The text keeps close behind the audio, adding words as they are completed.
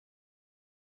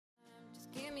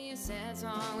Give me a sad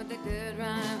song with a good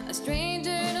rhyme, a stranger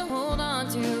to hold on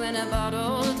to, and a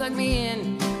bottle to tuck me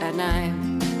in at night.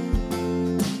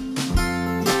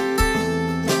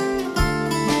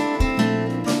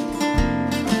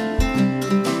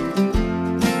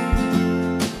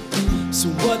 So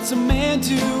what's a man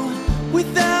do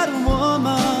without a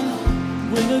woman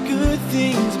when a good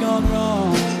thing's gone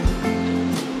wrong?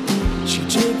 She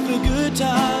took the good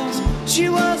times, she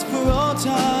was for all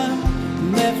time,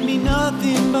 left me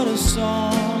nothing but a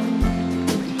song.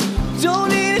 Don't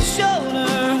need a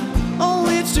shoulder on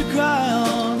which to cry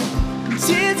on,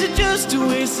 tears are just a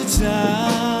waste of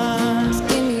time. Just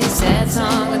give me a sad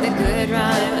song with a good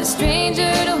rhyme, a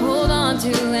stranger to hold on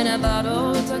to, and a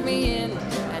bottle to tuck me in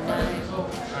at night.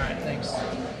 Alright, thanks.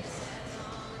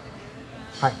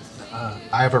 Hi,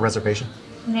 I have a reservation.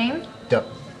 Name?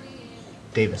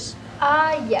 Davis.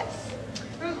 Yes.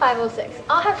 Room 506.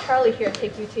 I'll have Charlie here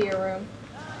take you to your room.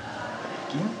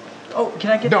 Oh,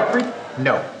 can I get that free?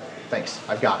 No, thanks.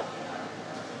 I've got it.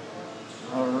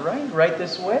 All right, right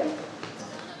this way.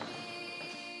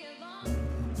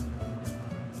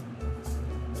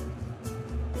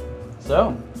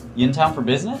 So, you in town for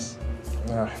business?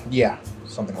 Yeah,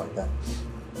 something like that.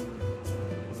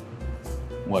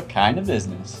 What kind of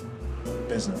business?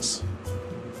 Business.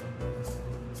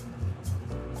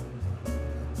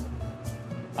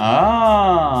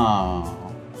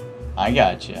 Oh, I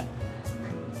gotcha.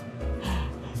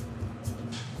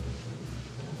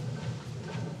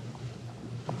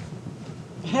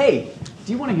 Hey,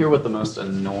 do you want to hear what the most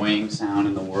annoying sound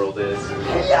in the world is?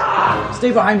 Yeah!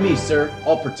 Stay behind me, sir.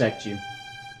 I'll protect you.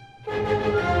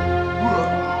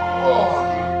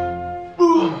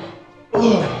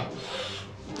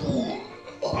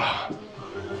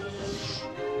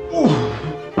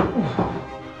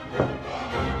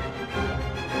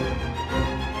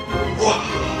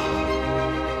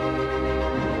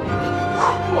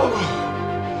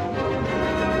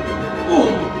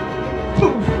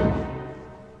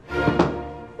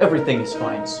 Everything is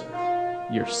fine, sir.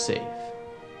 You're safe.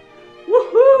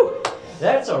 Woohoo!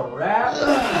 That's a wrap.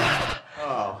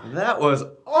 Oh, that was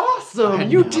awesome!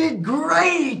 You did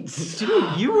great!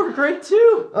 Dude, you were great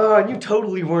too. Oh, and you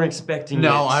totally weren't expecting it.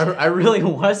 No, I really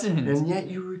wasn't. And yet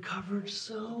you recovered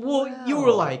so Well, well. you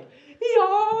were like,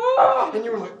 yeah! And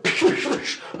you were like...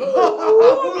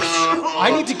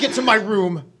 I need to get to my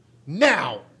room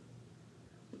now.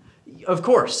 Of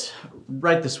course.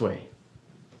 Right this way.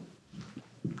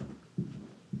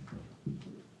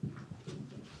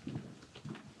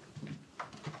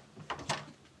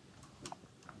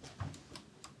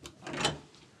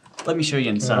 Let me show you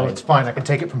inside. No, it's fine. I can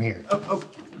take it from here. Oh.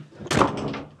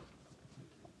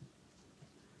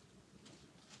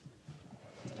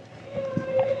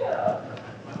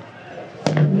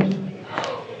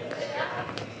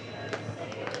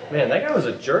 Man, that guy was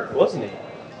a jerk, wasn't he?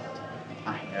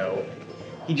 I know.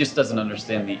 He just doesn't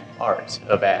understand the art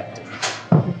of acting.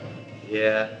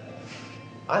 Yeah.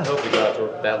 I hope we go out to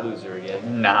work with that loser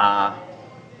again. Nah.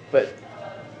 But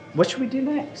what should we do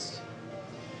next?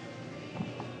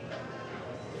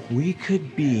 We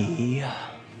could be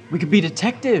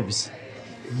detectives.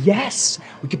 Yes,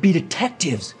 we could be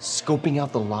detectives, scoping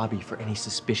out the lobby for any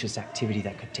suspicious activity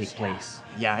that could take place.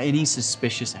 Yeah, any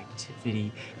suspicious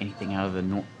activity, anything out of the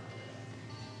norm.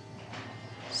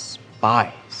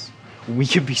 Spies. We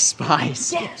could be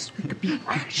spies. Yes, we could be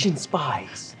action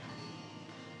spies.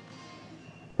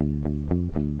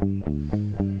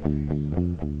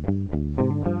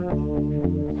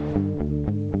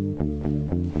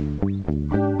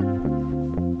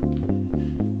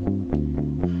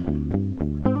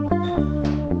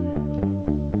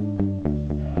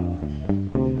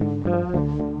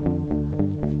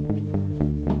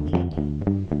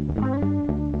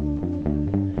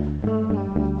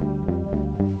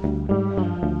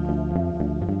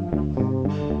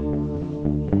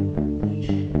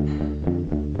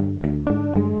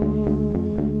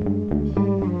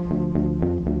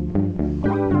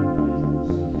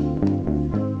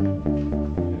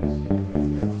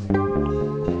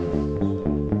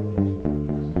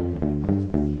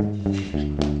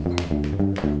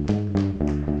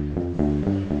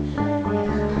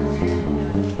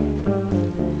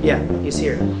 Yeah, he's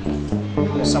here.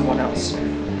 There's someone else.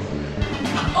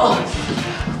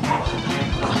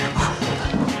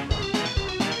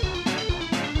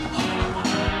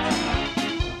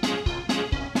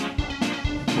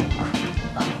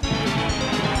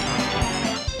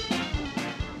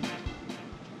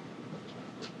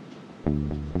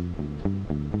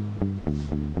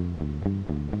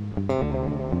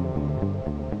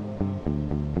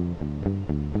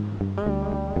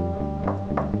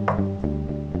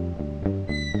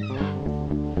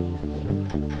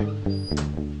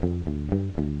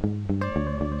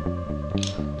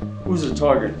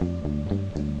 target?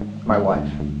 My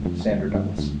wife, Sandra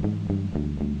Douglas.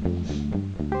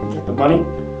 Get the money?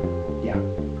 Yeah.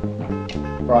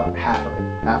 Brought half of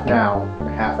it. Half now, and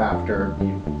half after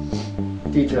you.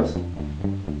 Details.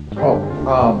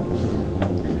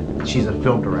 She's a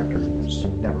film director. She's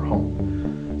never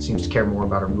home. Seems to care more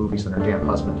about her movies than her damn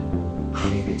husband.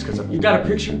 Maybe it's because of... You got a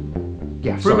picture?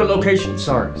 Yeah, Frequent location.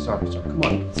 Sorry. Come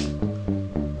on.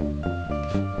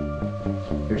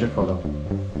 Here's your photo.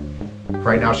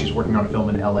 Right now she's working on a film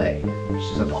in LA.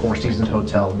 She's at the Four Seasons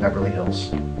Hotel in Beverly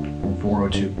Hills. Room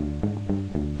 402.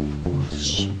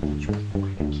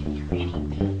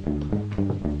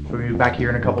 Should we be back here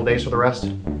in a couple days for the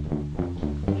rest?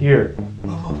 Here.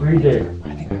 3 days.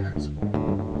 I think I heard some.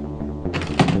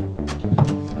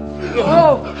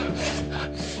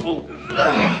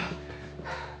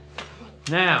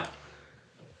 Now,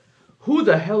 who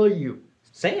the hell are you?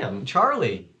 Sam,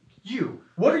 Charlie. You!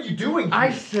 What are you doing here?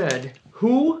 I said,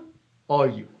 who are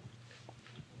you?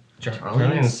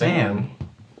 Charlie and Sam.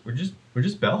 We're just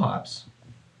bellhops.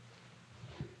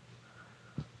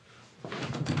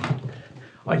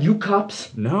 Are you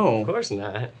cops? No, Of course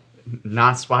not.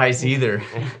 not spies either.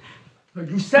 Are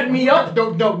you setting me up?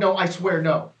 No, I swear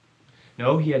no.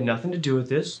 No, he had nothing to do with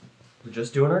this. We're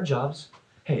just doing our jobs.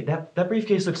 Hey, that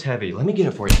briefcase looks heavy. Let me get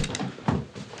it for you.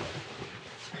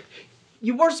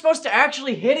 You weren't supposed to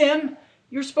actually hit him.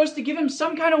 You were supposed to give him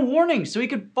some kind of warning so he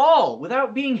could fall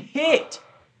without being hit.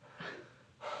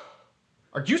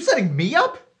 Are you setting me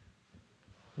up?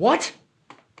 What?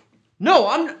 No,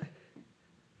 I'm...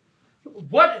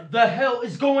 What the hell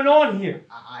is going on here?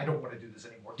 I don't want to do this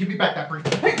anymore. Give me back that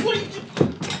briefcase. Hey, what are you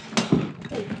doing?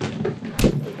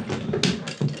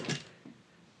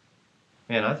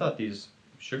 Man, I thought these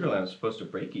sugar lamps were supposed to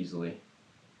break easily.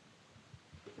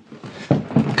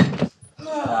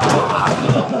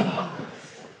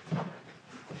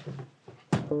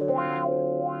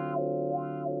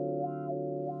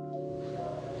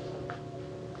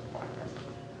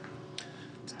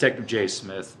 Detective J.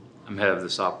 Smith, I'm head of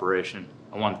this operation.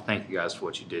 I want to thank you guys for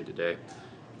what you did today.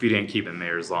 If you didn't keep them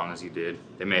there as long as you did,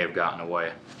 they may have gotten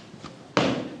away.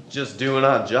 Just doing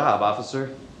our job,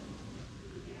 officer.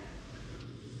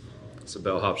 It's a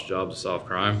bellhop's job to solve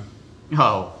crime.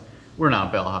 Oh, we're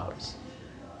not bellhops.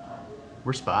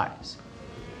 We're spies.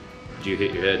 Did you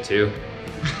hit your head too?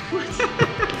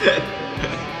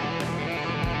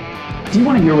 Do you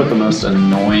want to hear what the most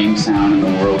annoying sound in the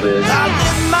world is? I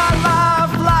live my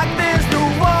life like there's no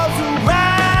walls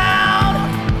around.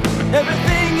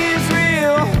 Everything is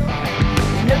real,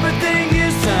 and everything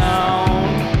is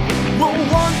sound. Well, 1,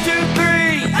 2,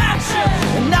 3, action!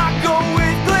 And I go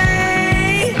with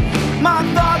glee. My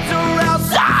thoughts are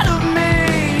outside of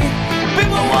me.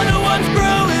 People wonder what's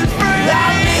growing free. I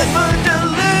live a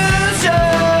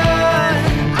delusion.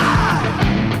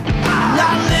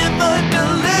 I live a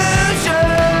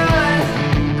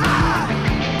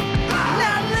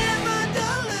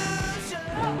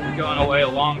delusion. You've gone away a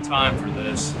long time for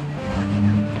this.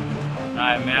 And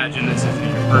I imagine this isn't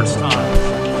your first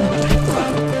time.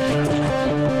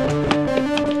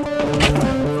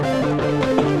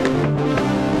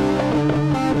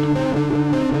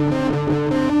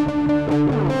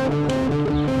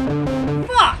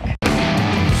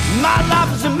 My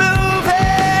life is a movie.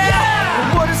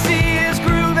 Yeah. What I see is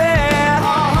groovy.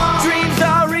 Dreams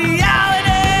are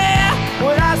reality.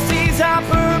 What I see is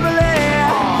hyperbole.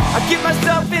 I get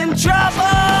myself in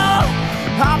trouble.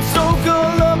 I'm so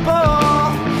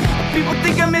gullible. People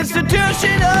think I'm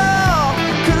institutional.